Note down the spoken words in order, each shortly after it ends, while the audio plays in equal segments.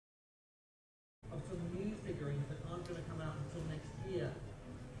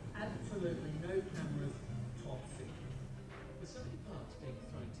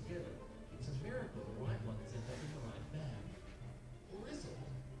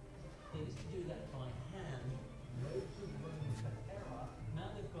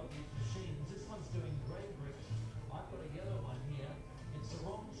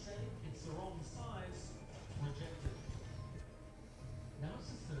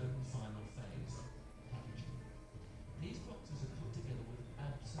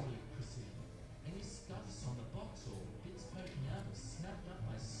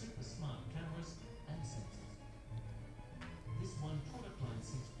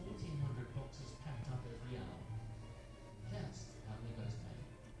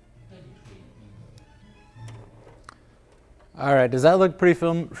All right, does that look pretty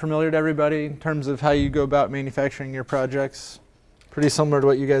familiar to everybody in terms of how you go about manufacturing your projects? Pretty similar to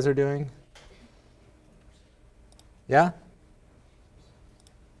what you guys are doing? Yeah?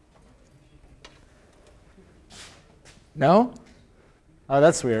 No? Oh,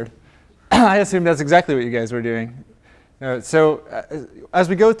 that's weird. I assume that's exactly what you guys were doing. As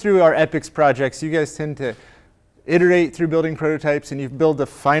we go through our EPICS projects, you guys tend to iterate through building prototypes, and you build the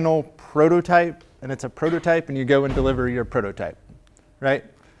final prototype, and it's a prototype, and you go and deliver your prototype, right?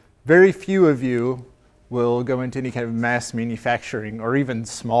 Very few of you will go into any kind of mass manufacturing or even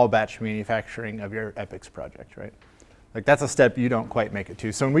small batch manufacturing of your EPICS project, right? Like that's a step you don't quite make it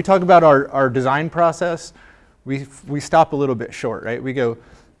to. So when we talk about our design process, we stop a little bit short, right? We go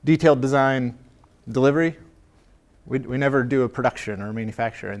detailed design, delivery. We never do a production or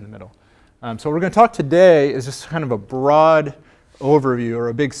manufacture in the middle. So what we're going to talk today is just kind of a broad overview or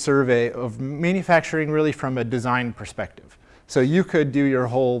a big survey of manufacturing really from a design perspective. So you could do your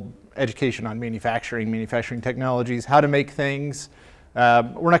whole education on manufacturing technologies, how to make things.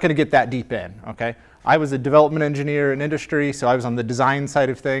 We're not going to get that deep in, okay? I was a development engineer in industry, so I was on the design side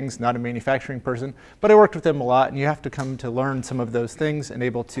of things, not a manufacturing person, but I worked with them a lot, and you have to come to learn some of those things and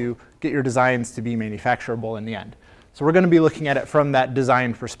able to get your designs to be manufacturable in the end. So we're going to be looking at it from that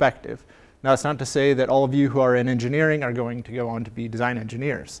design perspective. Now, it's not to say that all of you who are in engineering are going to go on to be design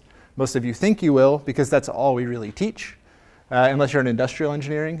engineers. Most of you think you will, because that's all we really teach, unless you're in industrial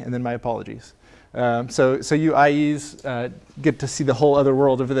engineering, and then my apologies. So you IEs get to see the whole other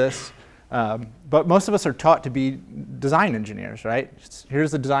world of this. But most of us are taught to be design engineers, right? Here's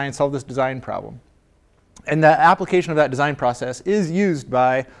the design, solve this design problem. And the application of that design process is used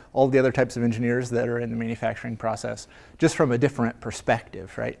by all the other types of engineers that are in the manufacturing process, just from a different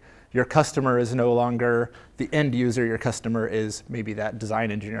perspective, right? Your customer is no longer the end user. Your customer is maybe that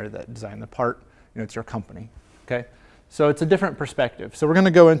design engineer that designed the part. It's your company, okay? So it's a different perspective. So we're going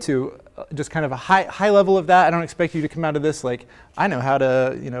to go into just kind of a high level of that. I don't expect you to come out of this like, I know how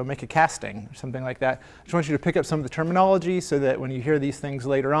to make a casting or something like that. I just want you to pick up some of the terminology so that when you hear these things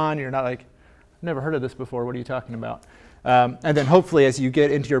later on, you're not like, I've never heard of this before. What are you talking about? And then hopefully as you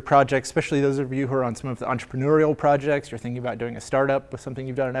get into your projects, especially those of you who are on some of the entrepreneurial projects, you're thinking about doing a startup with something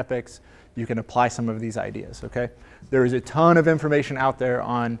you've done in EPICS, you can apply some of these ideas, okay? There is a ton of information out there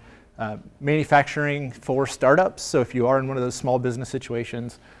on manufacturing for startups. So if you are in one of those small business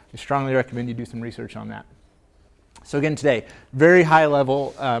situations, I strongly recommend you do some research on that. So again, today, very high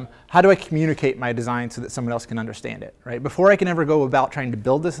level, how do I communicate my design so that someone else can understand it, right? Before I can ever go about trying to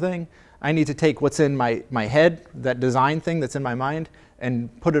build this thing, I need to take what's in my head, that design thing that's in my mind, and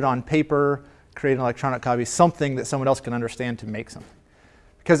put it on paper, create an electronic copy, something that someone else can understand to make something.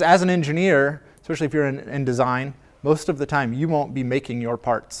 Because as an engineer, especially if you're in design, most of the time you won't be making your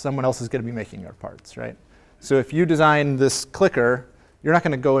parts. Someone else is going to be making your parts, right? So if you design this clicker, you're not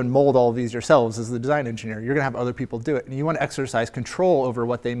going to go and mold all of these yourselves as the design engineer. You're going to have other people do it. And you want to exercise control over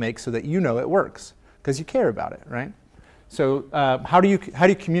what they make so that you know it works, because you care about it, right? So how do you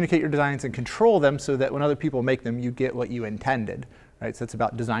communicate your designs and control them so that when other people make them, you get what you intended, right? So it's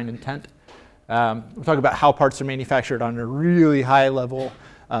about design intent. We'll talk about how parts are manufactured on a really high level.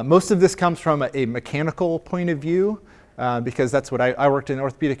 Most of this comes from a mechanical point of view, because that's what I worked in the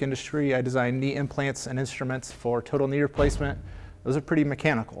orthopedic industry. I designed knee implants and instruments for total knee replacement. Those are pretty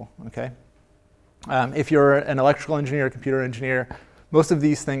mechanical, okay? If you're an electrical engineer, a computer engineer, most of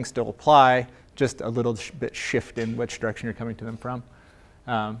these things still apply, just a little bit shift in which direction you're coming to them from.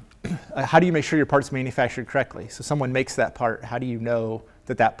 How do you make sure your part's manufactured correctly? So someone makes that part, how do you know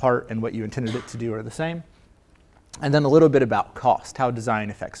that that part and what you intended it to do are the same? And then a little bit about cost, how design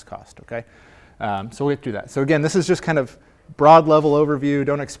affects cost, okay? So we'll get through that. So again, this is just kind of broad level overview.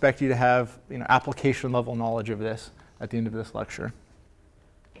 Don't expect you to have application level knowledge of this at the end of this lecture.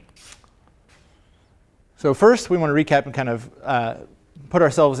 So first, we want to recap and kind of put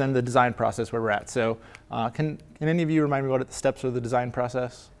ourselves in the design process where we're at. So can any of you remind me what are the steps of the design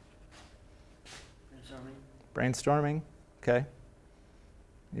process? Brainstorming, okay.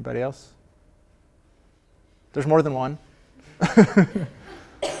 Anybody else? There's more than one.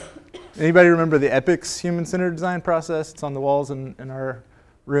 Anybody remember the EPICS human-centered design process? It's on the walls in our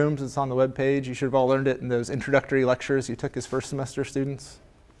rooms. It's on the web page. You should have all learned it in those introductory lectures you took as first semester students.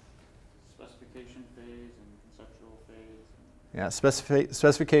 Specification phase and conceptual phase. Yeah,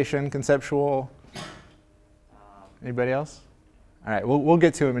 specification, conceptual. Anybody else? All right, we'll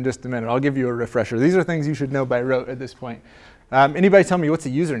get to them in just a minute. I'll give you a refresher. These are things you should know by rote at this point. Anybody tell me what's a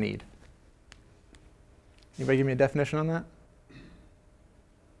user need? Anybody give me a definition on that?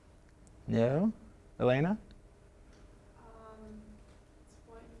 No? Elena? It's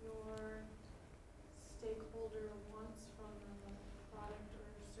what your stakeholder wants from the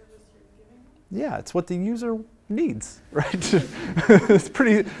Yeah, it's what the user needs, right? It's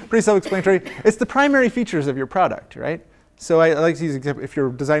pretty self-explanatory. It's the primary features of your product, right? So I like to use an example. If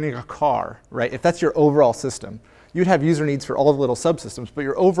you're designing a car, right? If that's your overall system, you'd have user needs for all the little subsystems, but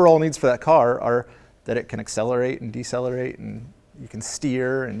your overall needs for that car are that it can accelerate and decelerate, and you can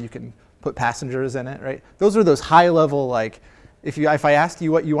steer, and you can put passengers in it, right? Those are those high-level, like, if I asked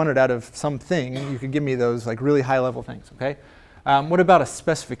you what you wanted out of something, you could give me those like really high-level things, okay? What about a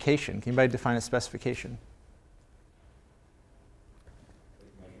specification? Can anybody define a specification?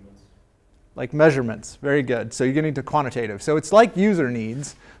 Like measurements, very good. So you're getting to quantitative. So it's like user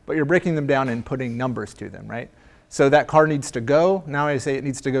needs, but you're breaking them down and putting numbers to them, right? So that car needs to go. Now I say it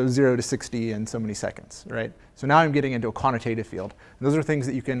needs to go 0 to 60 in so many seconds, right? So now I'm getting into a quantitative field. And those are things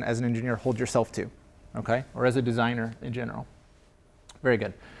that you can, as an engineer, hold yourself to, okay? Or as a designer in general. Very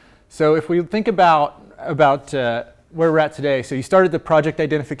good. So if we think about where we're at today, so you started the project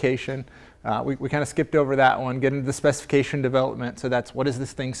identification. We kind of skipped over that one, get into the specification development. So that's what is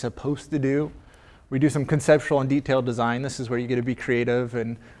this thing supposed to do? We do some conceptual and detailed design. This is where you get to be creative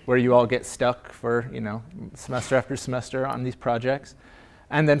and where you all get stuck for, semester after semester on these projects.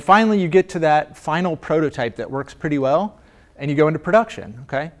 And then finally you get to that final prototype that works pretty well and you go into production,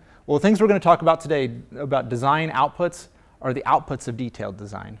 okay? Well, the things we're going to talk about today about design outputs are the outputs of detailed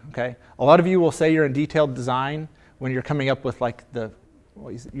design, okay? A lot of you will say you're in detailed design when you're coming up with like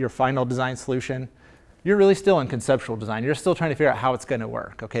your final design solution. You're really still in conceptual design. You're still trying to figure out how it's going to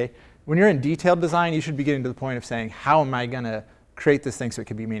work, okay? When you're in detailed design, you should be getting to the point of saying, how am I going to create this thing so it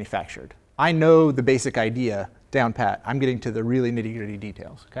can be manufactured? I know the basic idea down pat. I'm getting to the really nitty-gritty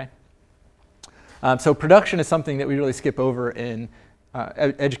details, okay? So production is something that we really skip over in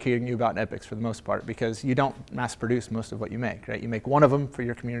educating you about in EPICS for the most part, because you don't mass produce most of what you make, right? You make one of them for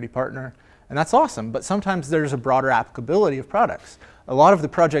your community partner, and that's awesome, but sometimes there's a broader applicability of products. A lot of the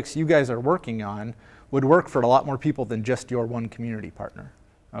projects you guys are working on would work for a lot more people than just your one community partner,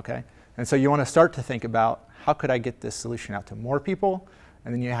 okay? And so you want to start to think about, how could I get this solution out to more people?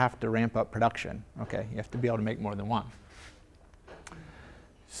 And then you have to ramp up production, okay? You have to be able to make more than one.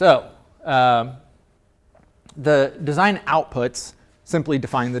 So the design outputs simply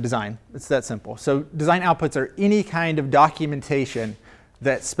define the design. It's that simple. So design outputs are any kind of documentation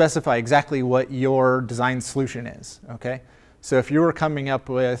that specify exactly what your design solution is, okay? So if you were coming up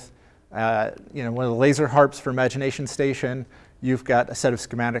with one of the laser harps for Imagination Station, you've got a set of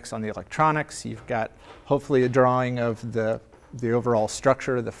schematics on the electronics, you've got hopefully a drawing of the overall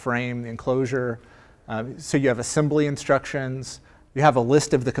structure, the frame, the enclosure. So you have assembly instructions, you have a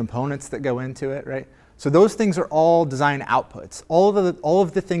list of the components that go into it, right? So those things are all design outputs, all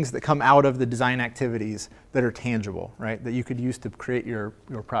of the things that come out of the design activities that are tangible, right? That you could use to create your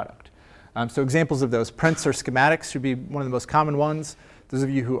product. So examples of those, prints or schematics should be one of the most common ones. Those of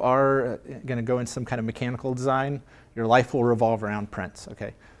you who are going to go into some kind of mechanical design, your life will revolve around prints,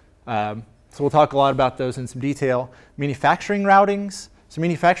 okay? So we'll talk a lot about those in some detail. Manufacturing routings. So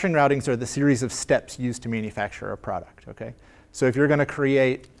manufacturing routings are the series of steps used to manufacture a product, okay? So if you're going to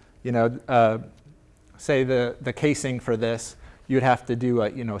create, say the casing for this, you'd have to do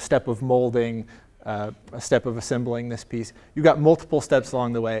a step of molding, a step of assembling this piece. You've got multiple steps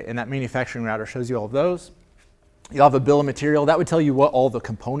along the way, and that manufacturing router shows you all of those. You'll have a bill of material. That would tell you what all the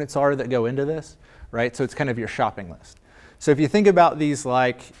components are that go into this, right? So it's kind of your shopping list. So if you think about these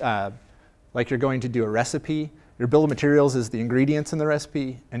like you're going to do a recipe, your bill of materials is the ingredients in the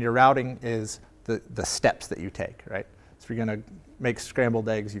recipe, and your routing is the steps that you take, right? So if you're going to make scrambled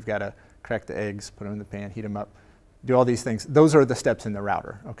eggs, you've got to crack the eggs, put them in the pan, heat them up, do all these things. Those are the steps in the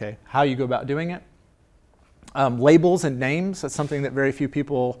router, okay? How you go about doing it. Labels and names, that's something that very few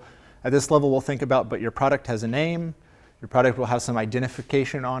people at this level will think about, but your product has a name, your product will have some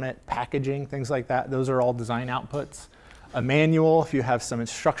identification on it, packaging, things like that. Those are all design outputs. A manual, if you have some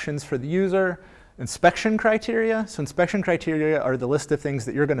instructions for the user. Inspection criteria. So inspection criteria are the list of things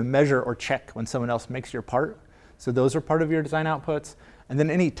that you're going to measure or check when someone else makes your part. So those are part of your design outputs. And then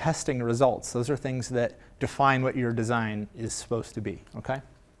any testing results. Those are things that define what your design is supposed to be, okay?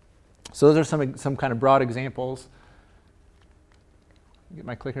 So those are some kind of broad examples. Get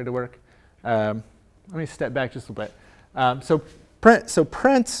my clicker to work. Let me step back just a little bit. So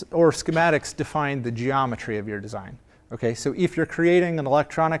prints or schematics define the geometry of your design. Okay, so if you're creating an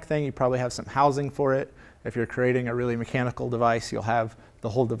electronic thing, you probably have some housing for it. If you're creating a really mechanical device, you'll have the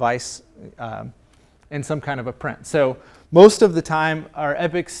whole device in some kind of a print. So most of the time, our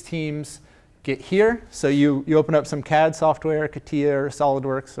EPICS teams get here. So you open up some CAD software, CATIA or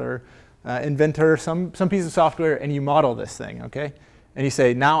SolidWorks or Inventor, some piece of software, and you model this thing, okay? And you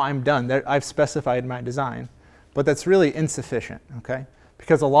say, now I'm done. I've specified my design. But that's really insufficient, okay?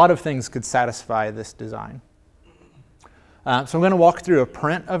 because a lot of things could satisfy this design. So I'm going to walk through a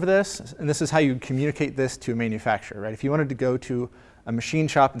print of this, and this is how you communicate this to a manufacturer, right? If you wanted to go to a machine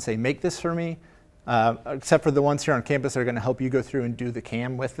shop and say, make this for me, except for the ones here on campus that are going to help you go through and do the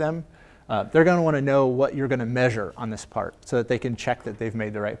CAM with them, they're going to want to know what you're going to measure on this part so that they can check that they've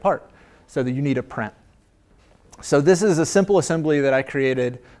made the right part. So that you need a print. So this is a simple assembly that I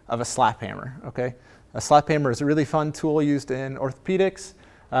created of a slap hammer, okay? A slap hammer is a really fun tool used in orthopedics,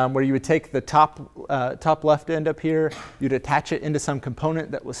 where you would take the top left end up here, you'd attach it into some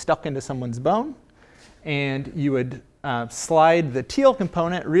component that was stuck into someone's bone, and you would slide the teal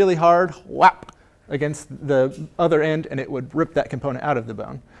component really hard, whap, against the other end, and it would rip that component out of the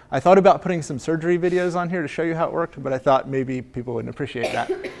bone. I thought about putting some surgery videos on here to show you how it worked, but I thought maybe people wouldn't appreciate that.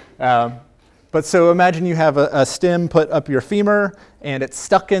 But so imagine you have a stem put up your femur, and it's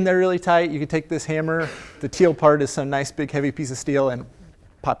stuck in there really tight. You can take this hammer, the teal part is some nice big heavy piece of steel, and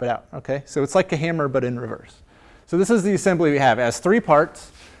pop it out, okay? So it's like a hammer, but in reverse. So this is the assembly we have. It has 3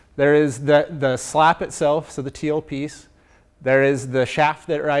 parts. There is the slap itself, so the teal piece. There is the shaft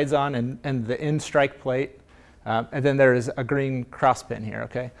that it rides on and the end strike plate. And then there is a green cross pin here,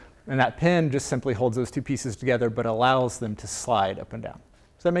 okay? And that pin just simply holds those 2 pieces together, but allows them to slide up and down.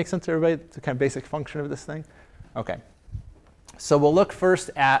 Does that make sense to everybody? It's a kind of basic function of this thing? Okay. So we'll look first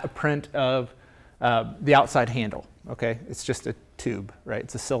at a print of the outside handle, okay? It's just a tube, right?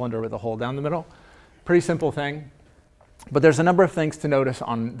 It's a cylinder with a hole down the middle. Pretty simple thing. But there's a number of things to notice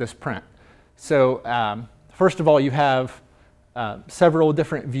on this print. So first of all, you have several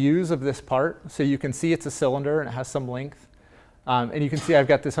different views of this part. So you can see it's a cylinder and it has some length. And you can see I've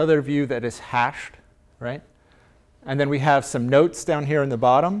got this other view that is hashed, right? And then we have some notes down here in the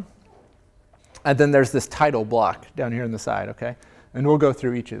bottom. And then there's this title block down here on the side, okay? And we'll go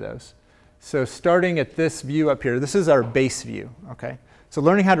through each of those. So starting at this view up here, this is our base view, okay? So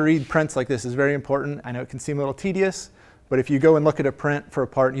learning how to read prints like this is very important. I know it can seem a little tedious, but if you go and look at a print for a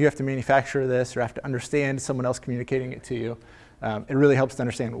part and you have to manufacture this or have to understand someone else communicating it to you, it really helps to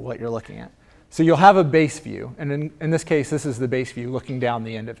understand what you're looking at. So you'll have a base view, and in this case, this is the base view looking down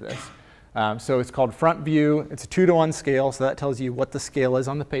the end of this. So it's called front view. It's a 2:1 scale, so that tells you what the scale is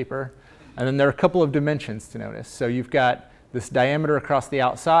on the paper. And then there are a couple of dimensions to notice. So you've got this diameter across the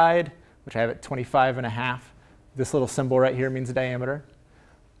outside, which I have at 25.5. This little symbol right here means diameter.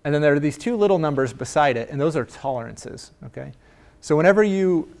 And then there are these 2 little numbers beside it, and those are tolerances, okay? So whenever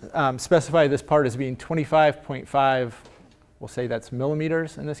you specify this part as being 25.5, we'll say that's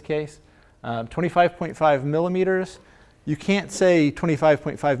millimeters in this case, 25.5 millimeters, you can't say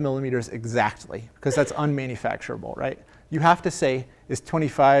 25.5 millimeters exactly, because that's unmanufacturable, right? You have to say, is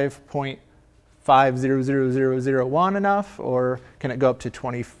 25.500001 enough, or can it go up to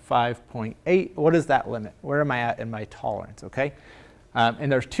 25.8? What is that limit? Where am I at in my tolerance, okay?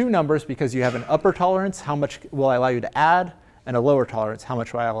 And there's 2 numbers because you have an upper tolerance, how much will I allow you to add, and a lower tolerance, how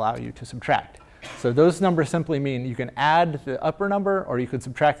much will I allow you to subtract. So those numbers simply mean you can add the upper number or you could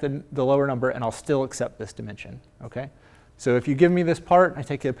subtract the lower number and I'll still accept this dimension, okay? So if you give me this part, I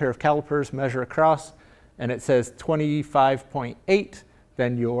take a pair of calipers, measure across, and it says 25.8,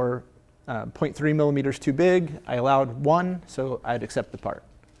 then you're 0.3 millimeters too big. I allowed 1, so I'd accept the part.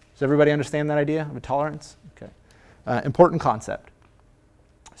 Does everybody understand that idea of a tolerance? Okay. Important concept.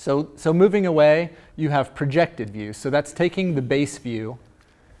 So moving away, you have projected views. So that's taking the base view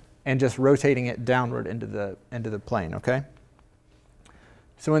and just rotating it downward into the plane, okay?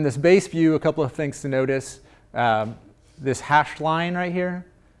 So in this base view, a couple of things to notice. This hashed line right here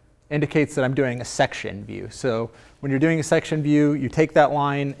indicates that I'm doing a section view. So when you're doing a section view, you take that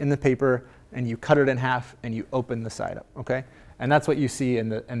line in the paper and you cut it in half and you open the side up, okay? And that's what you see in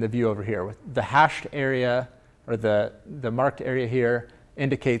the view over here. With the hashed area, or the marked area here,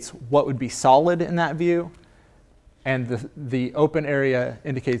 indicates what would be solid in that view, and the open area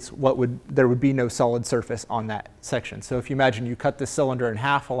indicates there would be no solid surface on that section. So if you imagine you cut this cylinder in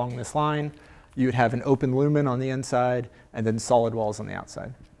half along this line, you would have an open lumen on the inside and then solid walls on the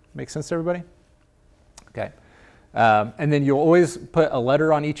outside. Make sense to everybody? Okay. And then you'll always put a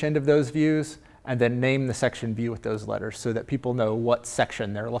letter on each end of those views and then name the section view with those letters so that people know what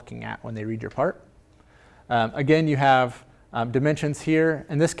section they're looking at when they read your part. Again, you have dimensions here.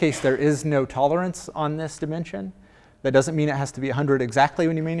 In this case, there is no tolerance on this dimension. That doesn't mean it has to be 100 exactly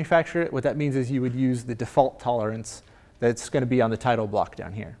when you manufacture it. What that means is you would use the default tolerance that's going to be on the title block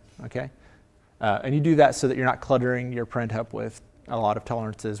down here, okay? And you do that so that you're not cluttering your print up with a lot of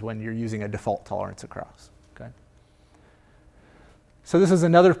tolerances when you're using a default tolerance across, okay? So this is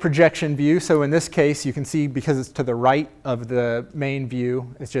another projection view. So in this case, you can see because it's to the right of the main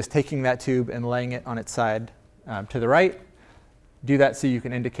view, it's just taking that tube and laying it on its side to the right. Do that so you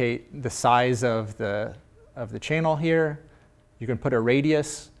can indicate the size of the channel here. You can put a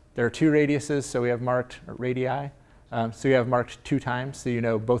radius. There are 2 radiuses, so we have marked radii. So you have marked 2 times, so you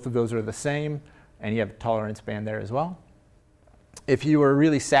know both of those are the same, and you have a tolerance band there as well. If you were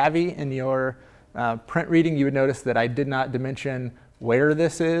really savvy in your print reading, you would notice that I did not dimension where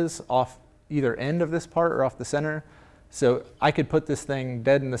this is off either end of this part or off the center. So I could put this thing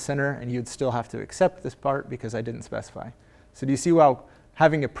dead in the center, and you'd still have to accept this part because I didn't specify. So do you see how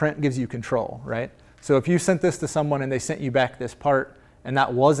having a print gives you control, right? So if you sent this to someone and they sent you back this part, and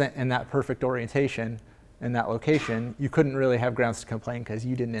that wasn't in that perfect orientation in that location, you couldn't really have grounds to complain because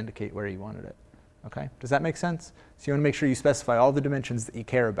you didn't indicate where you wanted it. Okay? Does that make sense? So you want to make sure you specify all the dimensions that you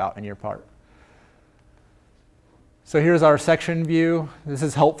care about in your part. So here's our section view. This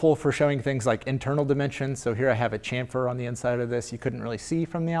is helpful for showing things like internal dimensions. So here I have a chamfer on the inside of this you couldn't really see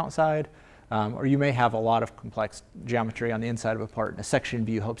from the outside. Or you may have a lot of complex geometry on the inside of a part, and a section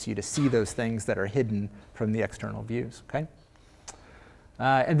view helps you to see those things that are hidden from the external views. Okay?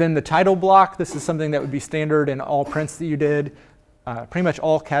 And then the title block, this is something that would be standard in all prints that you did. Pretty much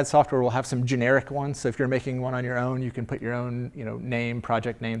all CAD software will have some generic ones. So if you're making one on your own, you can put your own name,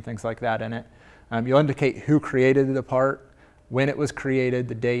 project name, things like that in it. You'll indicate who created the part, when it was created,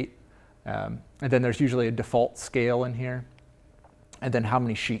 the date. And then there's usually a default scale in here. And then how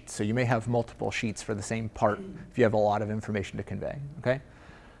many sheets. So you may have multiple sheets for the same part if you have a lot of information to convey. Okay?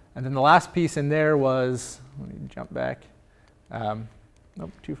 And then the last piece in there was, let me jump back.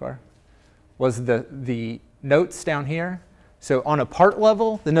 Nope, too far. Was the notes down here. So on a part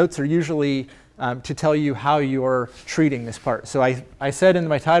level, the notes are usually to tell you how you're treating this part. So I said in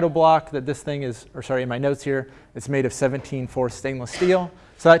my title block that this thing is, or sorry, in my notes here, it's made of 17/4 stainless steel.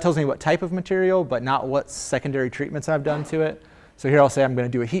 So that tells me what type of material, but not what secondary treatments I've done to it. So here I'll say I'm going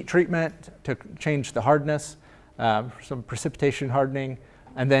to do a heat treatment to change the hardness, some precipitation hardening,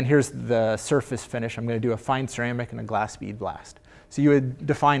 and then here's the surface finish. I'm going to do a fine ceramic and a glass bead blast. So you would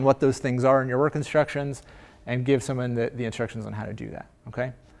define what those things are in your work instructions and give someone the instructions on how to do that.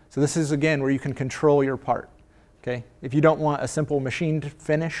 Okay? So this is, again, where you can control your part. Okay? If you don't want a simple machined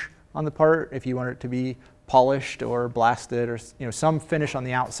finish on the part, if you want it to be polished or blasted or some finish on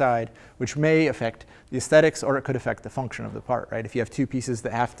the outside, which may affect the aesthetics or it could affect the function of the part, right? If you have 2 pieces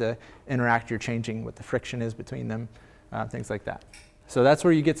that have to interact, you're changing what the friction is between them, things like that. So that's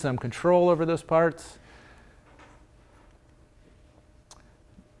where you get some control over those parts.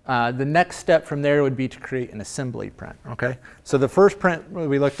 The next step from there would be to create an assembly print. Okay? So the first print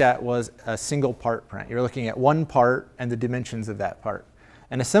we looked at was a single part print. You're looking at one part and the dimensions of that part.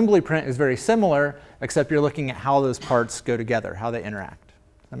 An assembly print is very similar, except you're looking at how those parts go together, how they interact.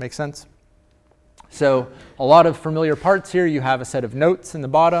 Does that make sense? So a lot of familiar parts here. You have a set of notes in the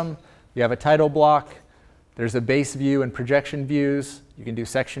bottom. You have a title block. There's a base view and projection views. You can do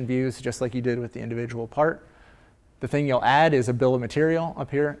section views just like you did with the individual part. The thing you'll add is a bill of material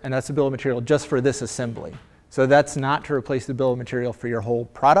up here, and that's a bill of material just for this assembly. So that's not to replace the bill of material for your whole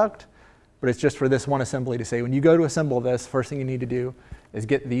product, but it's just for this one assembly to say when you go to assemble this, first thing you need to do is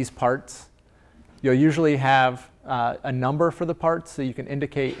get these parts. You'll usually have a number for the parts so you can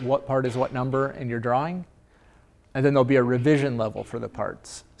indicate what part is what number in your drawing. And then there'll be a revision level for the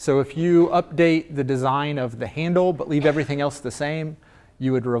parts. So if you update the design of the handle but leave everything else the same,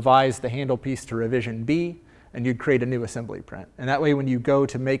 you would revise the handle piece to revision B and you'd create a new assembly print. And that way when you go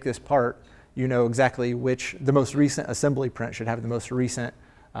to make this part, you know exactly which, the most recent assembly print should have the most recent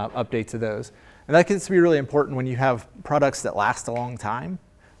updates of those. And that gets to be really important when you have products that last a long time,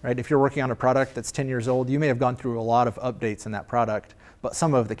 right? If you're working on a product that's 10 years old, you may have gone through a lot of updates in that product, but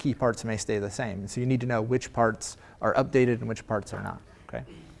some of the key parts may stay the same. And so you need to know which parts are updated and which parts are not, okay?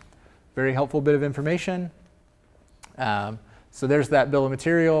 Very helpful bit of information. So there's that bill of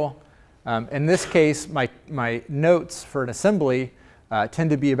material. In this case, my notes for an assembly tend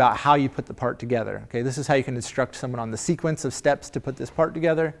to be about how you put the part together. Okay, this is how you can instruct someone on the sequence of steps to put this part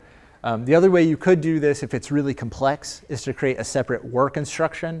together. The other way you could do this, if it's really complex, is to create a separate work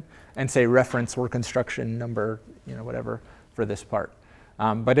instruction and say reference work instruction number, whatever, for this part.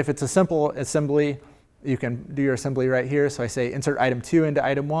 But if it's a simple assembly, you can do your assembly right here. So I say insert item 2 into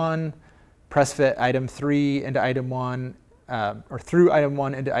item 1, press fit item 3 into item 1, or through item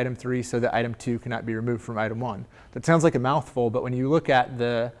 1 into item 3 so that item 2 cannot be removed from item 1. That sounds like a mouthful, but when you look at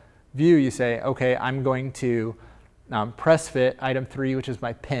the view, you say, okay, I'm going to press fit item 3, which is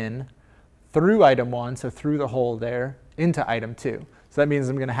my pin, through item 1, so through the hole there, into item 2. So that means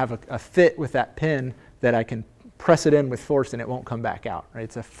I'm going to have a fit with that pin that I can press it in with force and it won't come back out. Right?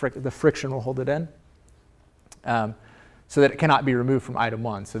 It's the friction will hold it in. So that it cannot be removed from item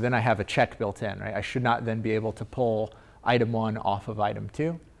 1. So then I have a check built in. Right? I should not then be able to pull item 1 off of item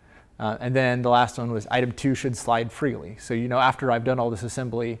 2. And then the last one was item 2 should slide freely. So after I've done all this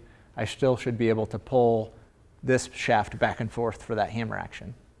assembly, I still should be able to pull this shaft back and forth for that hammer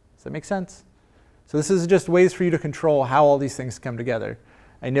action. Does that make sense? So this is just ways for you to control how all these things come together.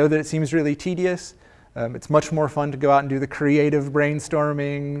 I know that it seems really tedious. It's much more fun to go out and do the creative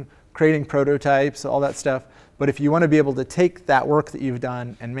brainstorming, creating prototypes, all that stuff. But if you want to be able to take that work that you've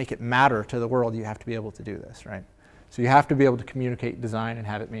done and make it matter to the world, you have to be able to do this, right? So you have to be able to communicate design and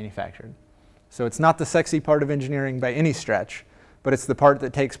have it manufactured. So it's not the sexy part of engineering by any stretch, but it's the part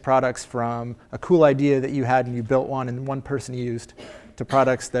that takes products from a cool idea that you had and you built one and one person used to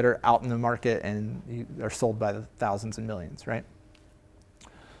products that are out in the market and are sold by the thousands and millions, right?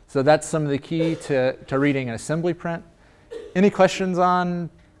 So that's some of the key to reading an assembly print. Any questions on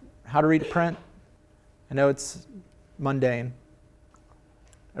how to read a print? I know it's mundane.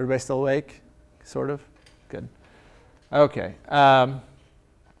 Everybody still awake? Sort of? Good. Okay.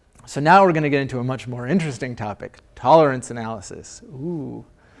 So now we're going to get into a much more interesting topic, tolerance analysis. Ooh.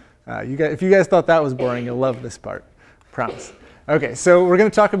 If you guys thought that was boring, you'll love this part. Promise. Okay, so we're going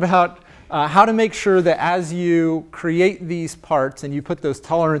to talk about how to make sure that as you create these parts and you put those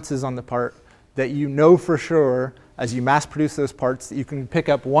tolerances on the part, that you know for sure as you mass produce those parts that you can pick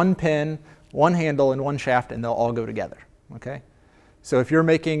up one pin, one handle, and one shaft, and they'll all go together. Okay? So if you're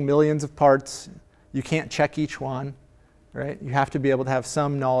making millions of parts, you can't check each one, right? You have to be able to have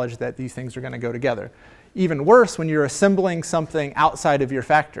some knowledge that these things are going to go together. Even worse, when you're assembling something outside of your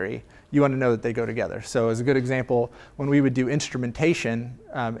factory, you want to know that they go together. So as a good example, when we would do instrumentation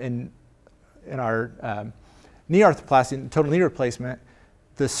in our knee arthroplasty, total knee replacement,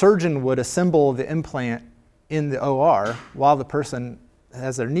 the surgeon would assemble the implant in the OR while the person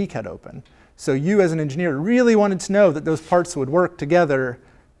has their knee cut open. So you as an engineer really wanted to know that those parts would work together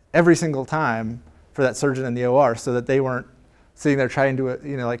every single time for that surgeon in the OR so that they weren't sitting there trying to,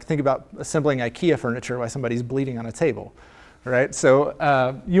 like think about assembling IKEA furniture while somebody's bleeding on a table, right?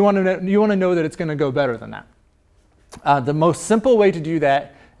 So you want to know that it's going to go better than that. The most simple way to do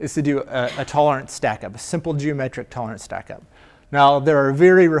that is to do a tolerance stack up, a simple geometric tolerance stack up. Now, there are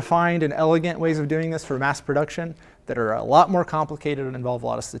very refined and elegant ways of doing this for mass production that are a lot more complicated and involve a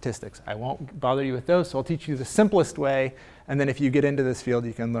lot of statistics. I won't bother you with those, so I'll teach you the simplest way, and then if you get into this field,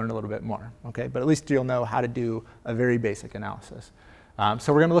 you can learn a little bit more, okay? But at least you'll know how to do a very basic analysis.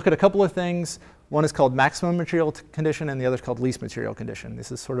 So we're going to look at a couple of things. One is called maximum material condition, and the other is called least material condition.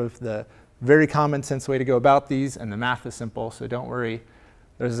 This is sort of the very common sense way to go about these, and the math is simple, so don't worry.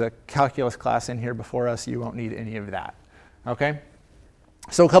 There's a calculus class in here before us. You won't need any of that, okay?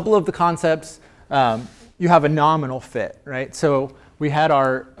 So a couple of the concepts. You have a nominal fit, right? So we had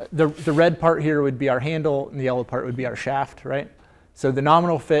the red part here would be our handle, and the yellow part would be our shaft, right? So the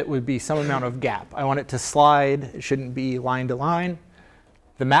nominal fit would be some amount of gap. I want it to slide. It shouldn't be line to line.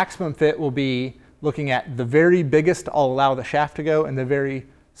 The maximum fit will be looking at the very biggest I'll allow the shaft to go and the very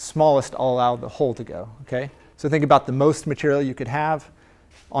smallest I'll allow the hole to go, okay? So think about the most material you could have.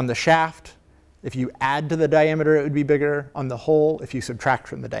 On the shaft, if you add to the diameter, it would be bigger. On the hole, if you subtract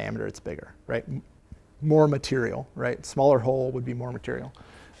from the diameter, it's bigger, right? More material, right? Smaller hole would be more material.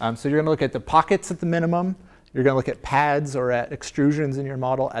 So you're going to look at the pockets at the minimum. You're going to look at pads or at extrusions in your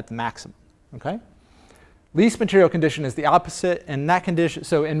model at the maximum, okay? Least material condition is the opposite. In that condition,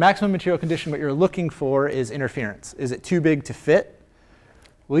 so in maximum material condition, what you're looking for is interference. Is it too big to fit?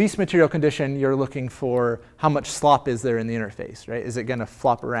 Least material condition, you're looking for how much slop is there in the interface, right? Is it going to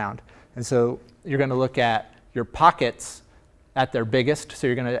flop around? And so you're going to look at your pockets at their biggest. So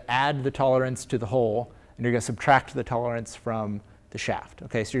you're going to add the tolerance to the hole, and you're going to subtract the tolerance from the shaft.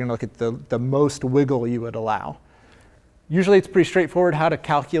 Okay, so you're going to look at the most wiggle you would allow. Usually it's pretty straightforward how to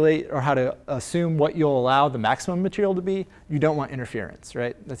calculate or how to assume what you'll allow the maximum material to be. You don't want interference,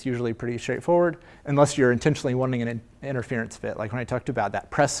 right? That's usually pretty straightforward, unless you're intentionally wanting an interference fit. Like when I talked about that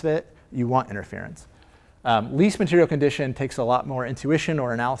press fit, you want interference. Least material condition takes a lot more intuition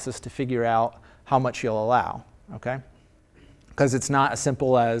or analysis to figure out how much you'll allow, okay? Because it's not as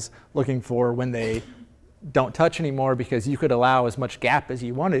simple as looking for when they don't touch anymore, because you could allow as much gap as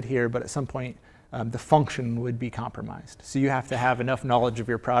you wanted here, but at some point the function would be compromised. So you have to have enough knowledge of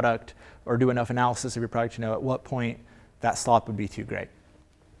your product or do enough analysis of your product to know at what point that slop would be too great.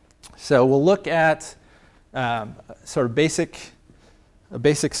 So we'll look at sort of a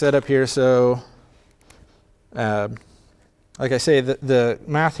basic setup here. So like I say, the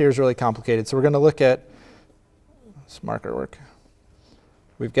math here is really complicated. So we're going to look at this marker work.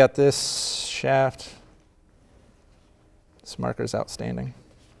 We've got this shaft. This marker is outstanding.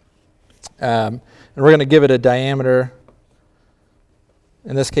 And we're going to give it a diameter.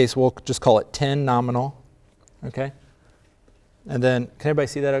 In this case, we'll just call it 10 nominal. Okay. And then, can everybody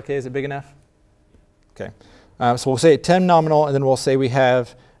see that okay? Is it big enough? Okay. So we'll say 10 nominal, and then we'll say we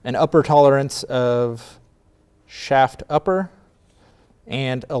have an upper tolerance of shaft upper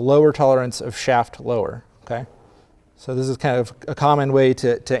and a lower tolerance of shaft lower, okay? So this is kind of a common way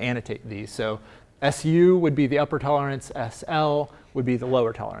to annotate these. So SU would be the upper tolerance, SL would be the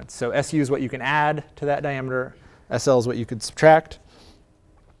lower tolerance. So SU is what you can add to that diameter, SL is what you could subtract.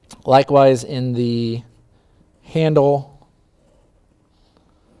 Likewise, in the handle,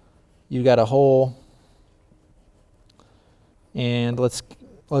 you got a hole, and let's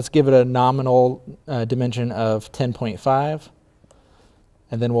give it a nominal dimension of 10.5,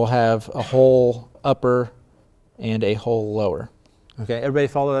 and then we'll have a hole upper and a hole lower. Okay, everybody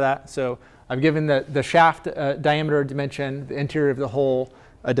follow that? So I've given the shaft diameter dimension, the interior of the hole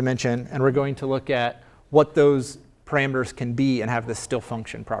a dimension, and we're going to look at what those parameters can be and have this still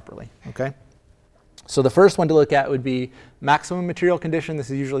function properly, okay? So the first one to look at would be maximum material condition. This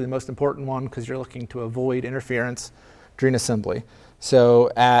is usually the most important one because you're looking to avoid interference during assembly.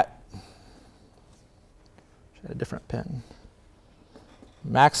 So at a different pen,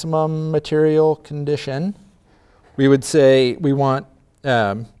 maximum material condition, we would say we want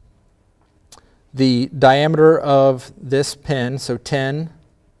the diameter of this pin, so 10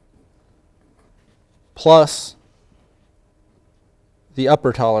 plus the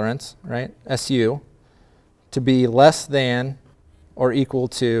upper tolerance, right, SU, to be less than or equal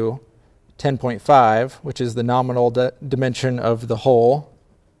to 10.5, which is the nominal dimension of the hole,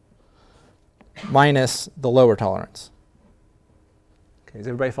 minus the lower tolerance. Okay, does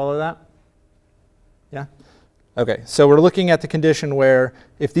everybody follow that? Yeah? Okay, so we're looking at the condition where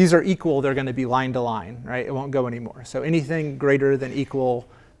if these are equal, they're going to be line to line, right? It won't go anymore. So anything greater than equal,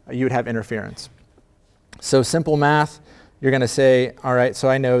 you would have interference. So simple math, you're going to say, all right, so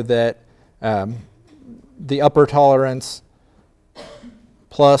I know that the upper tolerance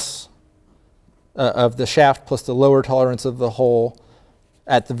plus of the shaft plus the lower tolerance of the hole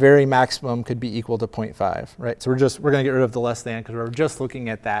at the very maximum could be equal to 0.5, right? So we're going to get rid of the less than because we're just looking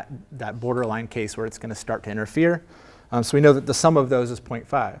at that borderline case where it's going to start to interfere. So we know that the sum of those is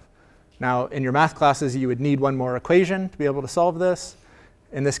 0.5. Now, in your math classes, you would need one more equation to be able to solve this.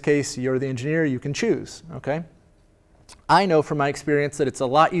 In this case, you're the engineer, you can choose, okay? I know from my experience that it's a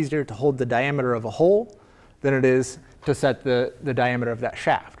lot easier to hold the diameter of a hole than it is to set the diameter of that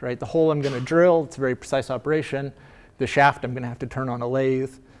shaft, right? The hole I'm going to drill, it's a very precise operation. The shaft I'm going to have to turn on a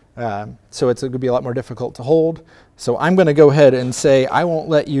lathe. So it's going to be a lot more difficult to hold. So I'm going to go ahead and say I won't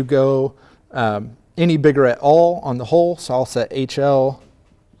let you go any bigger at all on the hole. So I'll set HL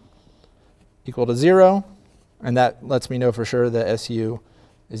equal to 0. And that lets me know for sure that SU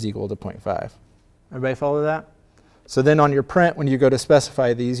is equal to 0.5. Everybody follow that? So then on your print, when you go to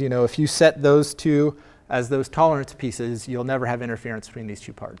specify these, you know, if you set those two as those tolerance pieces, you'll never have interference between these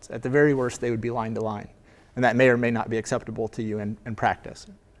two parts. At the very worst, they would be line to line. And that may or may not be acceptable to you in practice,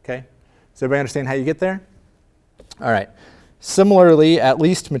 okay? Does everybody understand how you get there? All right. Similarly, at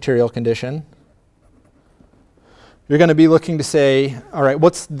least material condition, you're going to be looking to say, all right,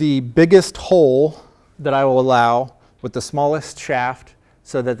 what's the biggest hole that I will allow with the smallest shaft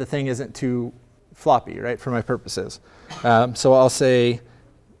so that the thing isn't too floppy, right, for my purposes. So I'll say,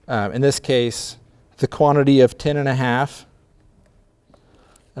 in this case, the quantity of 10.5,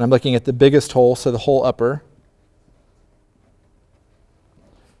 and I'm looking at the biggest hole, so the hole upper,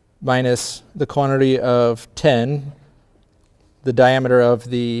 minus the quantity of 10, the diameter of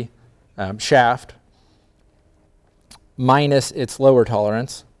the shaft, minus its lower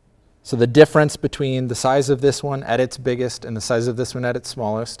tolerance. So the difference between the size of this one at its biggest and the size of this one at its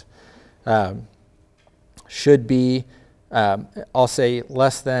smallest should be, I'll say,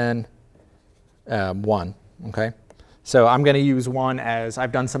 less than 1, okay? So I'm going to use 1 as,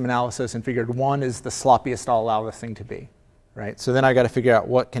 I've done some analysis and figured 1 is the sloppiest I'll allow this thing to be, right? So then I got to figure out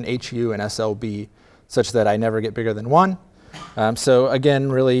what can HU and SL be such that I never get bigger than 1. So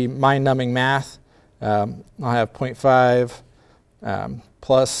again, really mind-numbing math. I'll have 0.5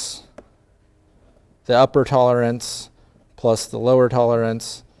 plus the upper tolerance plus the lower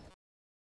tolerance